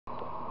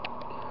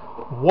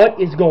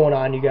What is going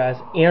on, you guys?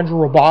 Andrew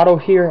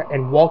Roboto here,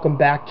 and welcome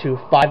back to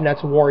Five Nights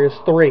at Warriors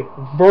 3,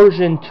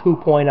 version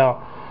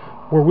 2.0,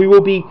 where we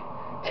will be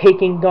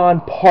taking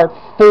on part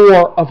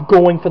 4 of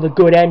going for the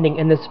good ending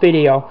in this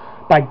video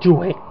by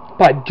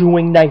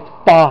doing night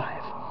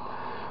 5,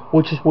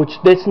 which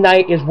this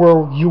night is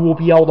where you will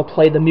be able to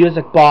play the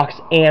music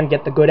box and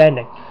get the good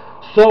ending.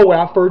 So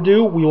without further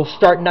ado, we will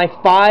start night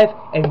 5,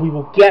 and we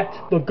will get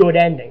the good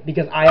ending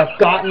because I have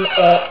gotten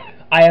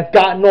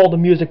all the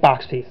music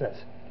box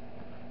pieces.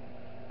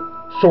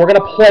 So we're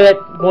gonna play it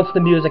once the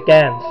music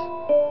ends.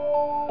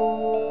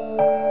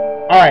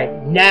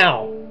 Alright,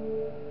 now.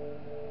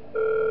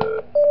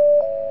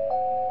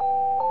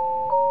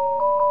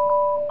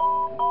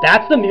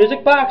 That's the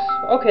music box?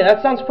 Okay,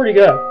 that sounds pretty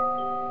good.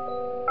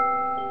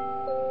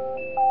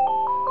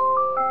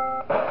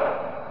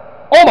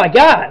 Oh my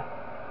god!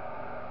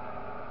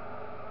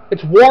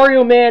 It's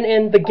Wario Man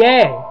and the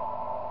gang.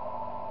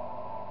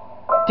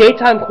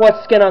 Daytime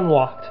quest skin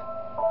unlocked.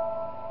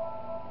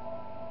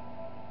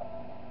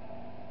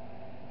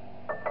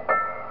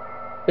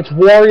 It's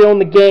Wario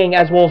and the gang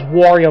as well as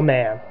Wario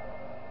Man.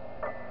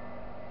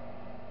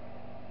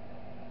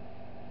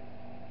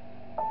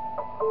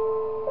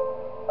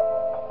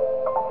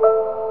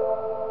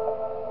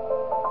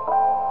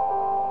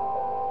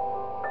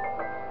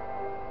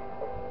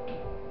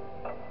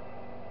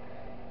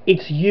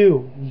 It's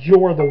you.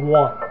 You're the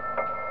one.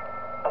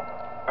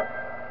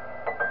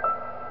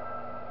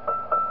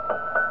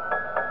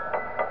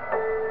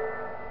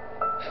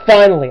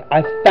 Finally,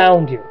 I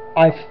found you.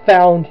 I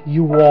found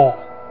you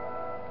all.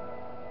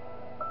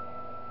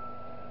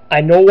 I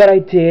know what I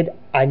did.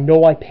 I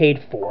know I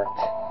paid for it.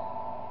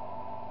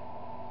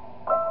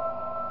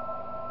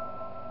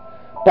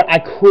 But I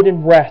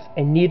couldn't rest,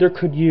 and neither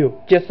could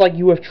you. Just like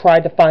you have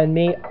tried to find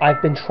me,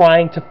 I've been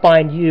trying to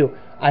find you.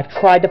 I've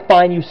tried to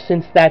find you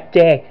since that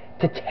day,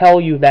 to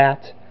tell you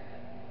that.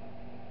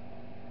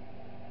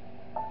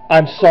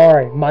 I'm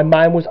sorry, my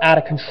mind was out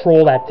of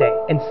control that day,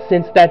 and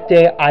since that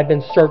day, I've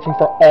been searching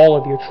for all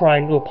of you,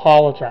 trying to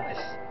apologize.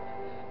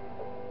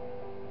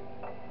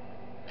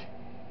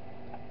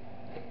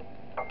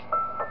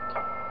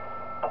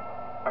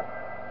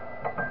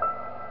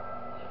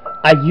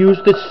 I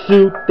used this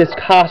suit, this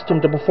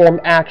costume, to perform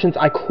actions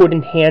I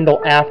couldn't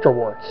handle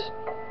afterwards.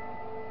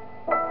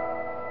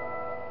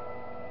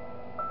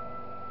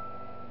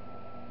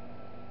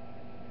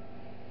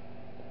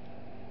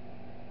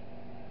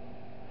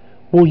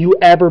 Will you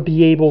ever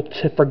be able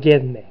to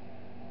forgive me?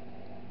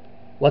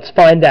 Let's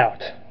find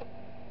out.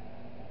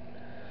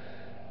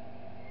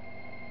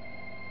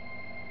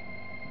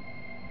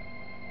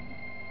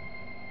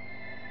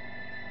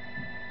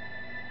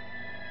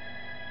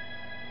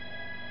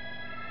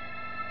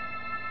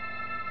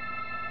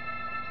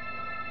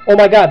 Oh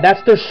my god,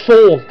 that's their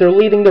souls. They're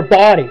leaving their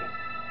body.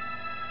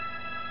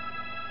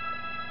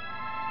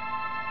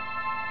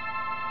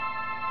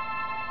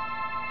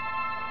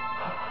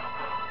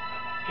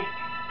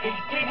 He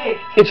did it.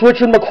 It's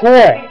Richard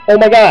McRoy. Oh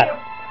my god.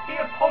 He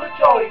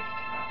apologized.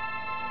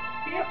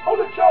 He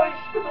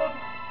apologized for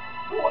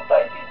what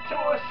they did to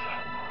us.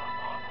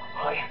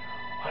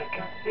 I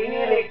can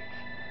feel it.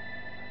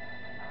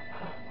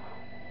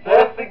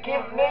 Their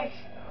forgiveness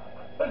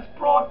has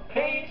brought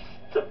peace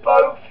to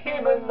both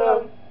him and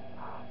them.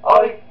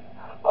 I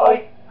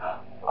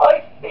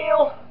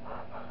feel...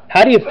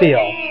 How do you feel?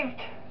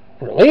 Relieved.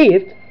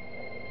 Relieved?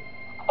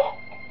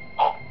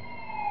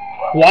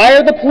 Why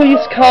are the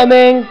police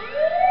coming?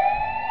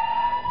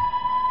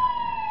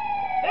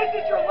 This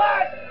is your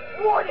last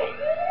warning.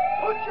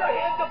 Put your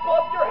hands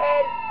above your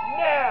head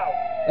now.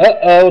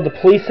 Uh-oh, the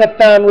police have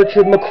found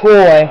Richard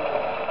McRoy.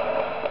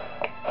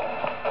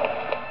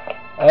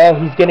 Oh,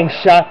 he's getting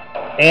shot.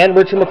 And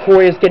Richard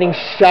McRoy is getting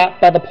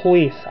shot by the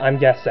police, I'm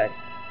guessing.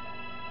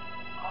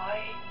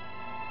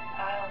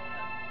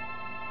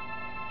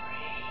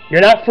 You're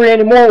not free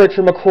anymore,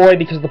 Richard McRoy,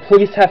 because the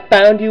police have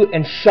found you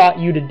and shot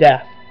you to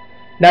death.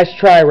 Nice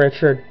try,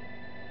 Richard.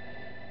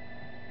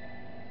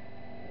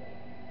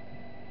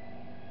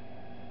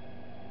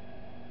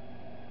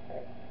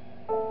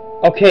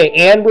 Okay,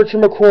 and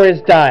Richard McRoy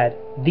has died.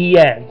 The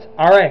end.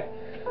 Alright,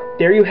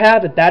 there you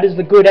have it. That is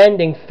the good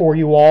ending for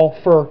you all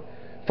for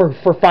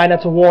Five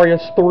Nights at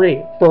Warriors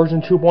 3,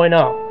 version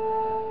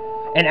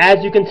 2.0. And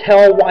as you can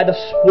tell why the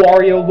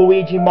Wario,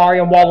 Luigi,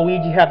 Mario, and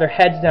Waluigi have their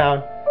heads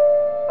down,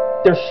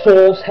 their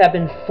souls have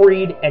been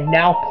freed and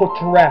now put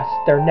to rest.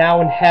 They're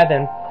now in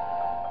heaven,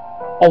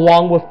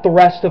 along with the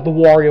rest of the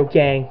Wario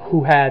gang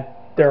who had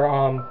their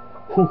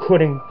who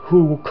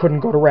couldn't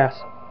go to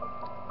rest.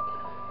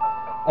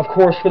 Of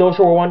course, for those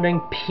who are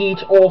wondering,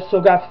 Peach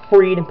also got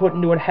freed and put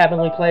into a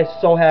heavenly place.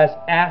 So has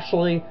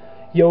Ashley,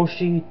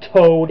 Yoshi,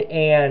 Toad,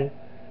 and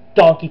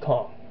Donkey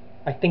Kong.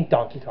 I think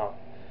Donkey Kong.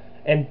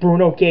 And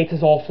Bruno Gates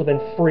has also been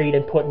freed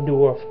and put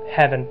into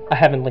a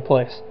heavenly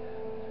place.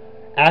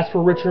 As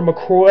for Richard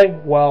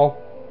McRoy, well,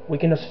 we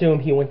can assume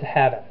he went to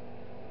heaven.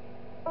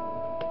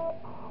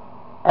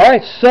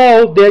 Alright,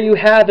 so there you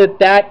have it.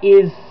 That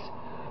is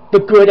the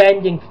good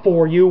ending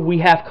for you. We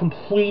have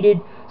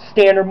completed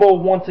standard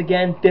mode once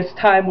again. This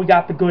time we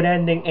got the good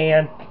ending,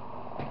 and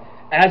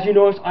as you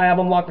notice, I have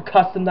unlocked the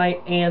custom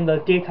night and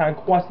the daytime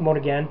quest mode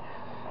again.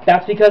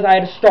 That's because I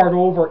had to start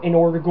over in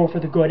order to go for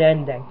the good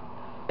ending.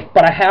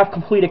 But I have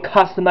completed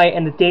custom night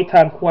and the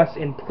daytime quest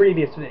in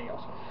previous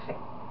videos.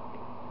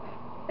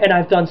 And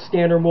I've done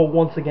standard mode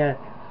once again.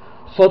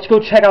 So let's go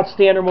check out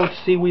standard mode to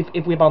see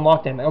if we've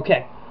unlocked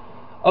anything.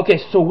 Okay,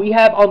 so we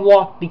have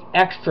unlocked the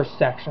extra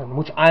section,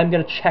 which I'm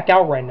going to check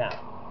out right now.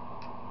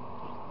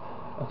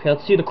 Okay,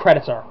 let's see what the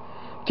credits are.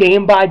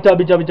 Game by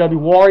WWW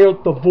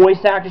Wario. The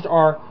voice actors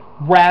are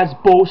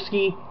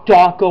Razboski,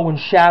 Dawko, and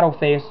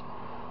Shadowface.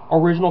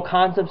 Original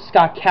concept,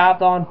 Scott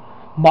Cawthon.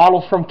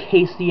 Models from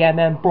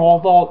KCMM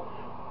Brawl Vault.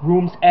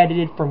 Rooms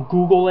edited from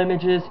Google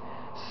Images.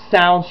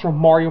 Sounds from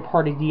Mario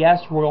Party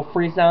DS, Royal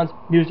Free Sounds.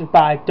 Music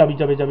by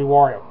WWW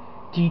Wario.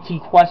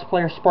 DT Quest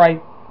Player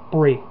Sprite,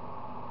 Bree.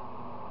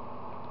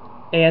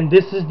 And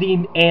this is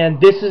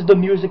the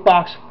music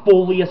box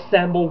fully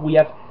assembled. We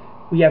have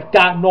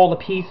gotten all the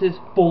pieces,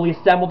 fully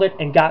assembled it,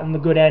 and gotten the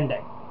good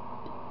ending.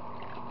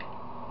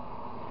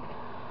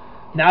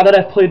 Now that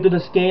I've played through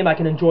this game, I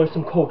can enjoy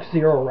some Coke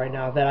Zero right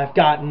now that I've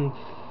gotten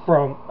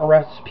from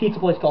a pizza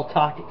place called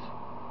Takis.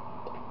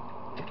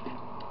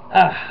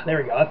 Ah, there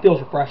we go. That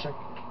feels refreshing.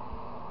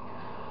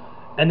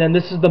 And then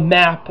this is the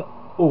map.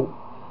 Oh,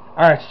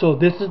 alright, so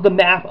this is the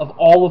map of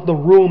all of the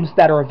rooms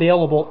that are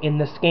available in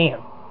this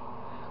game.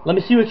 Let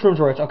me see which rooms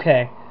are which.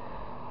 Okay.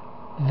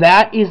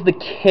 That is the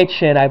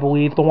kitchen, I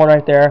believe, the one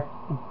right there.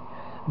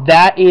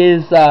 That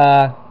is,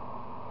 I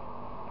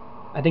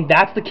think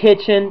that's the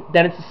kitchen.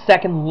 Then it's the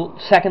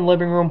second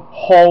living room,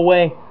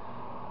 hallway.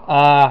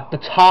 The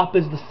top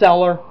is the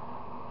cellar.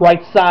 The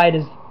left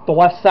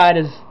side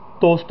is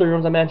those three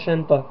rooms I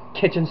mentioned. The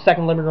kitchen,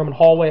 second living room, and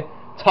hallway.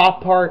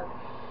 Top part,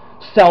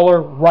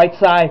 cellar, right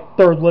side,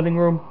 third living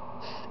room,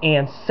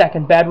 and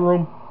second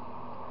bedroom.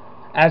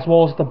 As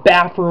well as the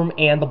bathroom,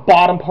 and the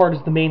bottom part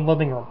is the main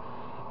living room.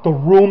 The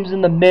rooms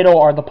in the middle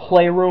are the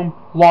playroom,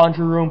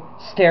 laundry room,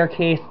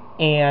 staircase,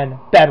 and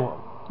bedroom,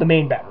 the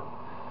main bedroom.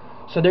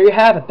 So there you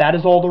have it. That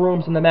is all the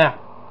rooms in the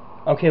map.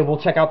 Okay, we'll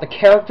check out the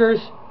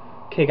characters.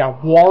 Okay,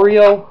 got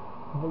Wario,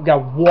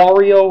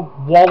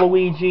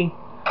 Waluigi,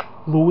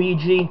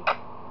 Luigi,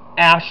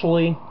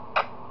 Ashley,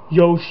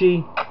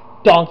 Yoshi,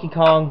 Donkey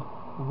Kong,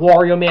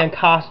 Wario Man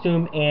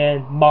costume,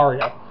 and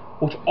Mario,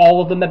 which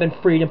all of them have been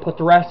freed and put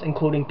to rest,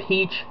 including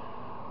Peach,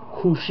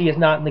 who she is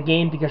not in the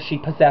game because she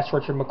possessed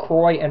Richard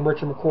McRoy, and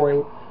Richard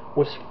McRoy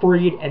was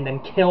freed and then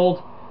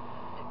killed.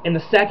 In the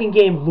second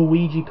game,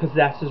 Luigi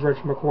possesses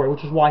Richard McRoy,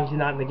 which is why he's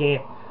not in the game.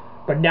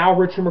 But now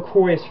Richard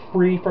McRoy is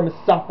free from his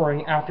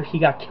suffering after he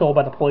got killed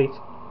by the police.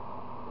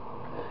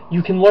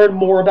 You can learn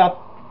more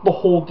about the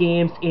whole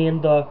games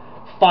in the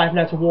Five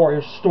Nights at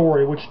Wario's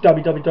story, which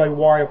WWW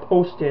Wario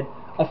posted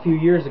a few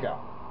years ago.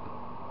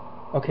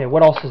 Okay,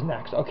 what else is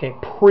next? Okay,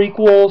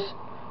 prequels.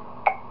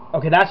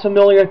 Okay, that's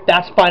familiar.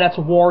 That's Five Nights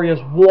at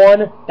Wario's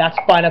 1. That's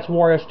Five Nights at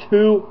Wario's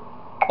 2.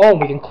 Oh,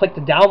 we can click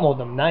to download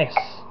them. Nice.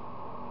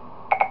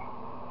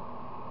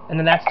 And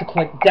then that's to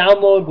click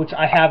download, which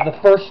I have the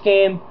first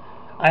game.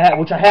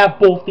 Which I have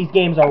both these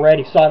games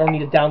already, so I don't need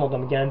to download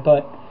them again.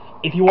 But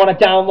if you want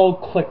to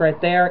download, click right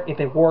there. If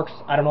it works,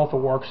 I don't know if it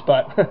works,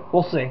 but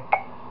we'll see.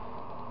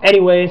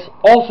 Anyways,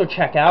 also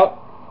check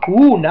out.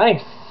 Ooh,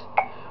 nice.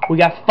 We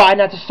got Five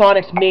Nights at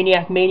Sonic's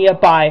Maniac Mania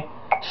by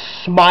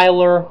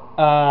Smiler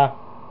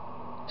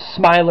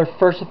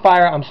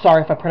Versifier. I'm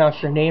sorry if I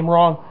pronounced your name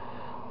wrong.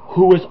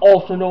 Who is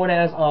also known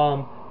as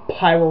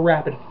Pyro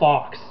Rapid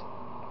Fox.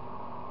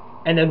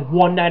 And then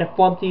One Night at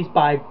Flumpty's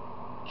by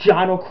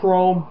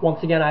Jonochrome.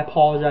 Once again, I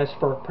apologize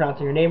for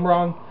pronouncing your name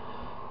wrong.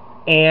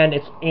 And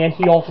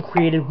he also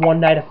created One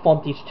Night at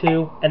Flumpty's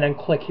 2. And then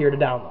click here to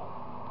download.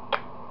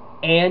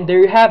 And there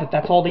you have it.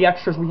 That's all the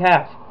extras we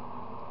have.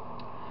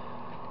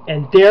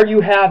 And there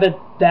you have it.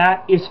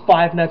 That is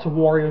Five Nights at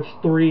Wario's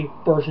 3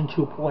 version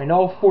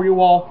 2.0 for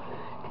you all.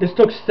 This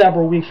took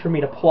several weeks for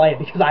me to play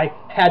because I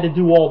had to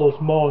do all those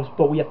modes,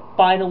 but we have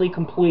finally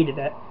completed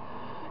it.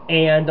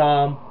 And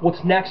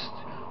what's next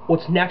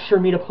for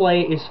me to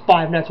play is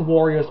Five Nights at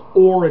Wario's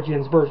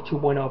Origins version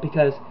 2.0,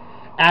 because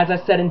as I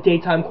said in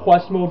Daytime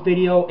Quest Mode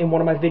video, in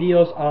one of my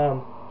videos,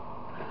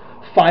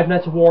 Five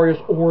Nights at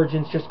Wario's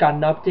Origins just got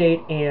an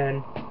update,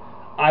 and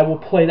I will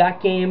play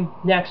that game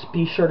next.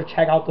 Be sure to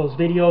check out those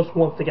videos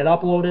once they get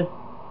uploaded.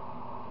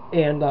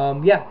 And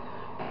yeah,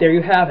 there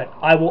you have it.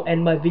 I will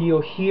end my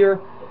video here.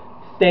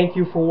 Thank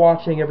you for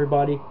watching,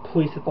 everybody.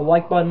 Please hit the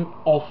like button,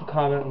 also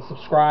comment and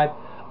subscribe.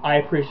 I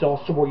appreciate all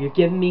the support you've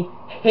given me.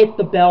 Hit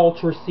the bell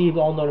to receive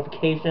all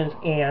notifications,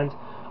 and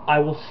I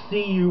will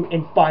see you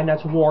in Five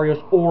Nights at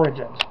Wario's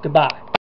Origins. Goodbye.